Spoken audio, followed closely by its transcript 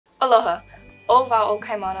Aloha, o wau o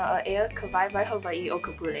kaimana a ea ka Waiver Hawaii o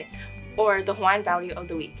Kapule, or the Hawaiian value of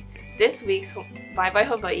the week. This week's Waiver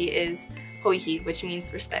Hawaii is hoihi, which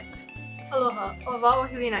means respect. Aloha, o wau o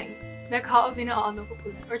hilinai, me ka avina o ano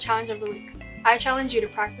Kapule, or challenge of the week. I challenge you to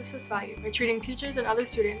practice this value by treating teachers and other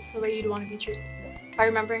students the way you'd want to be treated, by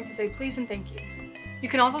remembering to say please and thank you. You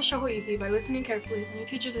can also show hoihi by listening carefully when your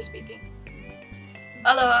teachers are speaking.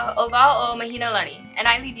 Aloha, o wau o mahina lani, and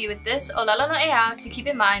I leave you with this olelo no ea to keep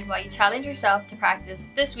in mind while you challenge yourself to practice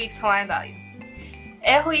this week's Hawaiian value.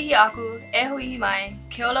 E hoihi aku, e hoihi mai,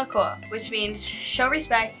 ke ola koa, which means show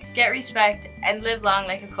respect, get respect, and live long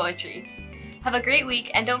like a koa tree. Have a great week,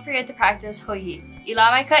 and don't forget to practice hoihi. Ila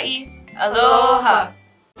mai ka'i. Aloha!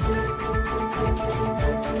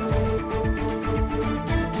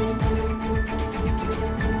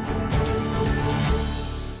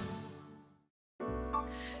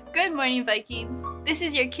 Good morning, Vikings! This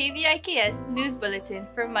is your KVIKS News Bulletin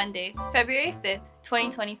for Monday, February 5th,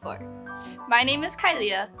 2024. My name is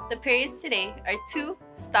Kylia. The periods today are 2,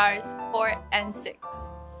 stars, 4, and 6.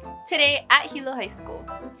 Today at Hilo High School,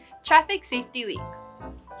 Traffic Safety Week.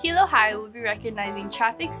 Hilo High will be recognizing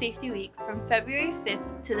Traffic Safety Week from February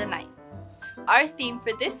 5th to the 9th. Our theme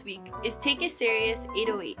for this week is Take It Serious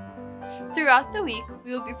 808. Throughout the week,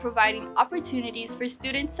 we will be providing opportunities for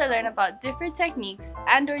students to learn about different techniques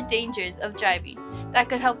and/or dangers of driving that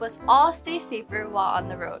could help us all stay safer while on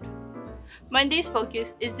the road. Monday's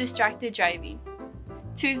focus is distracted driving.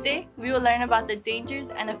 Tuesday, we will learn about the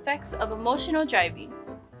dangers and effects of emotional driving.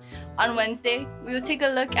 On Wednesday, we will take a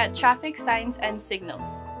look at traffic signs and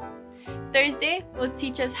signals. Thursday will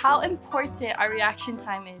teach us how important our reaction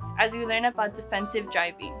time is as we learn about defensive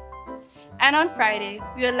driving. And on Friday,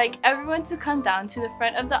 we would like everyone to come down to the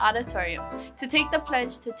front of the auditorium to take the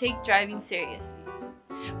pledge to take driving seriously.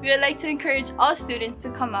 We would like to encourage all students to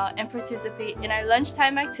come out and participate in our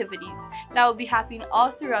lunchtime activities that will be happening all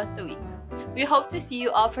throughout the week. We hope to see you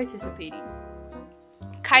all participating.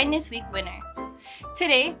 Kindness Week winner.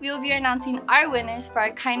 Today, we will be announcing our winners for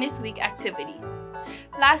our Kindness Week activity.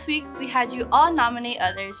 Last week, we had you all nominate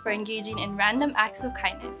others for engaging in random acts of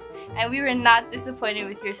kindness, and we were not disappointed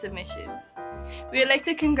with your submissions. We would like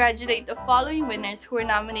to congratulate the following winners who were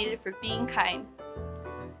nominated for being kind: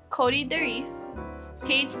 Cody Darice,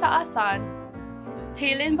 Paige Ta'asan,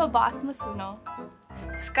 Taylin Babas Masuno,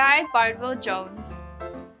 Sky Bardwell Jones,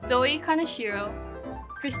 Zoe Kaneshiro,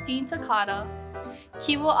 Christine Takata,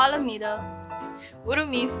 Kibo Alameda,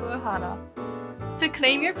 Urumi Furuhara. To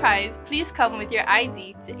claim your prize, please come with your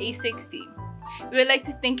ID to A16. We would like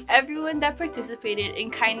to thank everyone that participated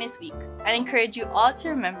in Kindness Week and encourage you all to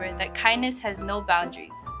remember that kindness has no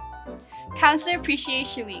boundaries. Counselor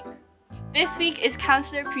Appreciation Week. This week is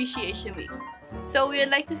Counselor Appreciation Week, so we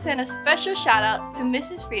would like to send a special shout out to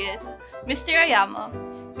Mrs. Frias, Mr. Ayama,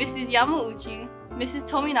 Mrs. Yamauchi, Mrs.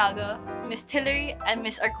 Tominaga, Miss Tillery, and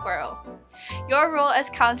Miss Arquero. Your role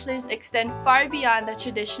as counselors extend far beyond the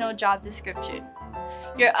traditional job description.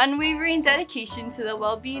 Your unwavering dedication to the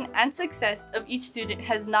well-being and success of each student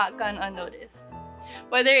has not gone unnoticed.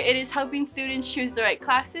 Whether it is helping students choose the right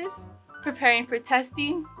classes, preparing for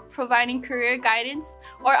testing, providing career guidance,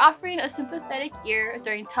 or offering a sympathetic ear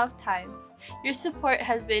during tough times, your support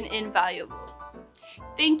has been invaluable.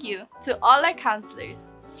 Thank you to all our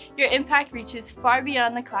counselors. Your impact reaches far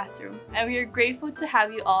beyond the classroom, and we are grateful to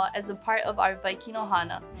have you all as a part of our Viking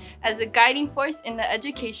Ohana, as a guiding force in the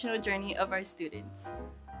educational journey of our students.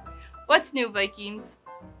 What's new, Vikings?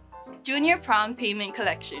 Junior Prom Payment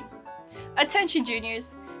Collection. Attention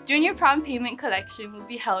juniors, Junior Prom Payment Collection will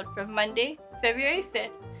be held from Monday, February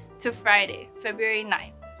 5th to Friday, February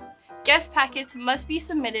 9th. Guest packets must be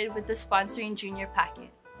submitted with the sponsoring junior packet.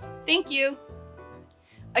 Thank you!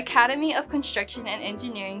 Academy of Construction and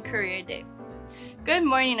Engineering Career Day. Good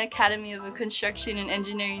morning, Academy of Construction and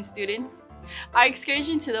Engineering students. Our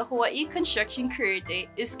excursion to the Hawaii Construction Career Day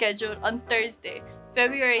is scheduled on Thursday,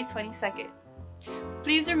 February 22nd.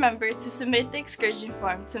 Please remember to submit the excursion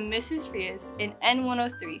form to Mrs. Frias in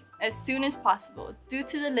N103 as soon as possible due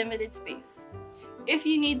to the limited space. If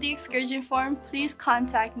you need the excursion form, please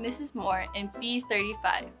contact Mrs. Moore in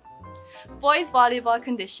B35. Boys Volleyball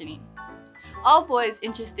Conditioning. All boys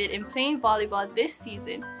interested in playing volleyball this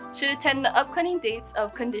season should attend the upcoming dates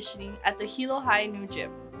of conditioning at the Hilo High New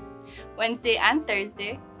Gym, Wednesday and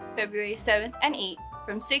Thursday, February 7th and 8th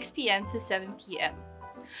from 6 p.m. to 7 p.m.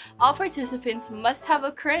 All participants must have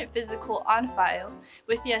a current physical on file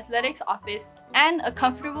with the athletics office and a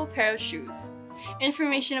comfortable pair of shoes.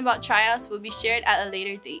 Information about tryouts will be shared at a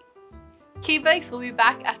later date. KVIKS will be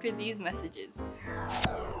back after these messages.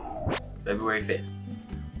 February 5th.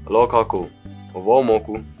 Aloha kākou. Ovao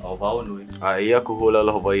moku. Ovao nui. Aia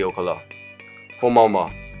kuhulala Hawaii okala.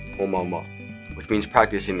 Homama. Homama. Which means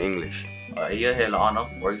practice in English. Ia he laana,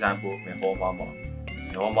 for example, me ho mama.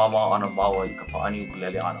 Me ho mama ana mawa I ka paani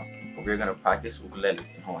ukulele ana. But we're gonna practice ukulele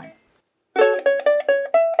in Hawaiian.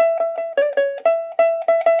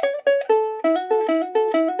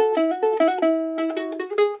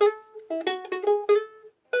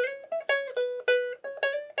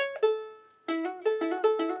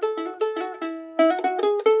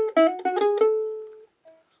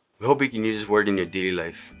 We hope you can use this word in your daily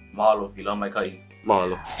life. Mahalo, hila mai kai.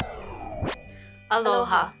 Mahalo.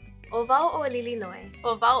 Aloha. Ovao o Illinois.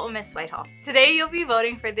 Ovao o Miss Whitehall. Today you'll be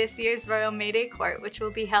voting for this year's Royal May Day Court, which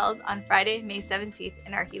will be held on Friday, May 17th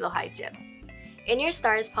in our Hilo High gym. In your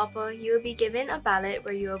stars, Papa, you will be given a ballot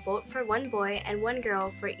where you will vote for one boy and one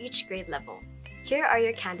girl for each grade level. Here are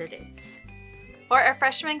your candidates. For our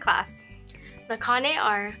freshman class, The Kane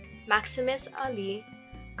are Maximus Ali,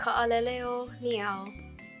 Ka'aleleo Niao,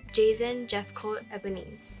 Jason Jeffcoat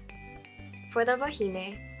Ebenezer. For the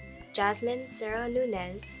Wahine, Jasmine Sarah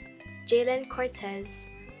Nunez, Jalen Cortez,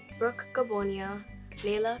 Brooke Gabonia,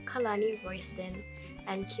 Layla Kalani Royston,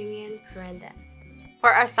 and Kimian Perenda.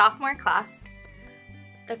 for our sophomore class,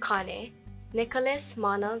 The Kane, Nicholas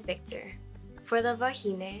Mana Victor. For the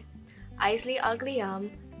Wahine, Isley Agliam,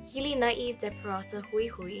 Hilinai Deperata Hui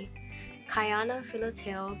Hui, Kayana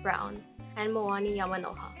Filoteo Brown, and Moani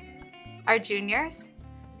Yamanoha. our juniors,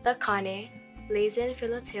 The Kane, Blazin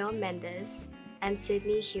Filoteo Mendez, and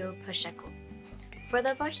Sydney Hugh Pacheco. For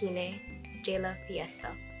the Wahine, Jayla Fiesta.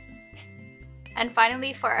 and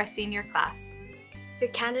finally for our senior class. Your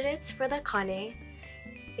candidates for the Kane,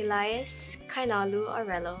 Elias Kainalu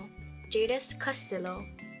Arello, Jadis Castillo,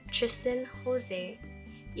 Tristan Jose,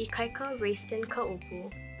 Ikaika Rayston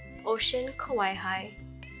Kaupu, Ocean Kawaihai,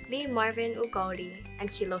 Lee Marvin Ugaudi, and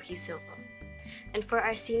Kilohi Silva. And for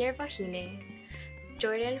our senior Wahine,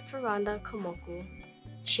 Jordan Ferranda Kamoku,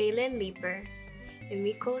 Shaylin Leeper,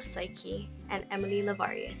 Emiko Saiki, and Emily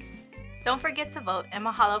Lavarius. Don't forget to vote and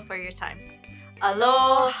mahalo for your time.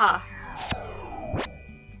 Aloha!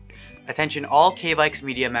 Attention all KVIKS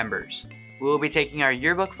media members. We will be taking our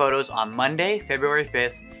yearbook photos on Monday, February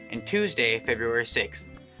 5th and Tuesday, February 6th.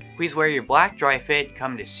 Please wear your black dry fit,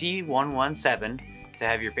 come to C117 to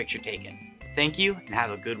have your picture taken. Thank you and have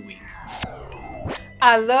a good week.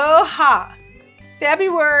 Aloha!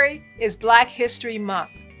 February is Black History Month.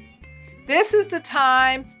 This is the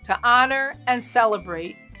time to honor and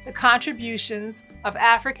celebrate the contributions of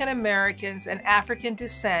African Americans and African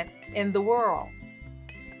descent in the world.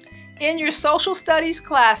 In your social studies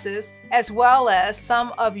classes, as well as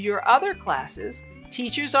some of your other classes,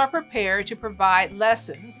 teachers are prepared to provide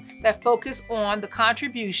lessons that focus on the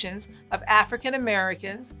contributions of African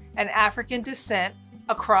Americans and African descent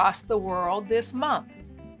across the world this month.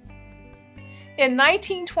 In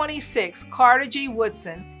 1926, Carter G.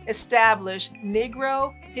 Woodson established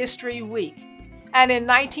Negro History Week, and in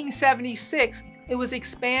 1976, it was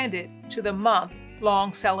expanded to the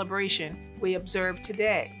month-long celebration we observe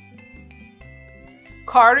today.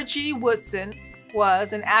 Carter G. Woodson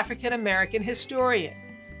was an African-American historian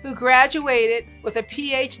who graduated with a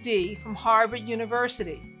PhD from Harvard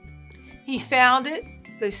University. He founded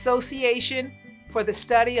the Association for the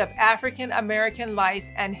Study of African American Life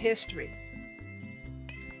and History.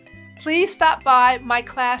 Please stop by my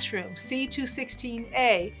classroom,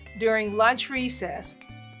 C216A, during lunch recess,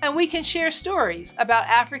 and we can share stories about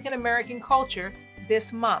African American culture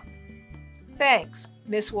this month. Thanks,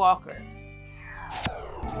 Ms. Walker.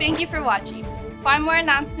 Thank you for watching. Find more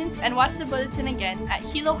announcements and watch the bulletin again at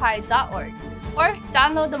hilo-high.org or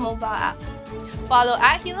download the mobile app. Follow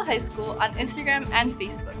at Hilo High School on Instagram and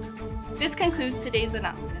Facebook. This concludes today's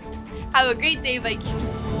announcements. Have a great day,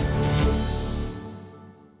 Vikings!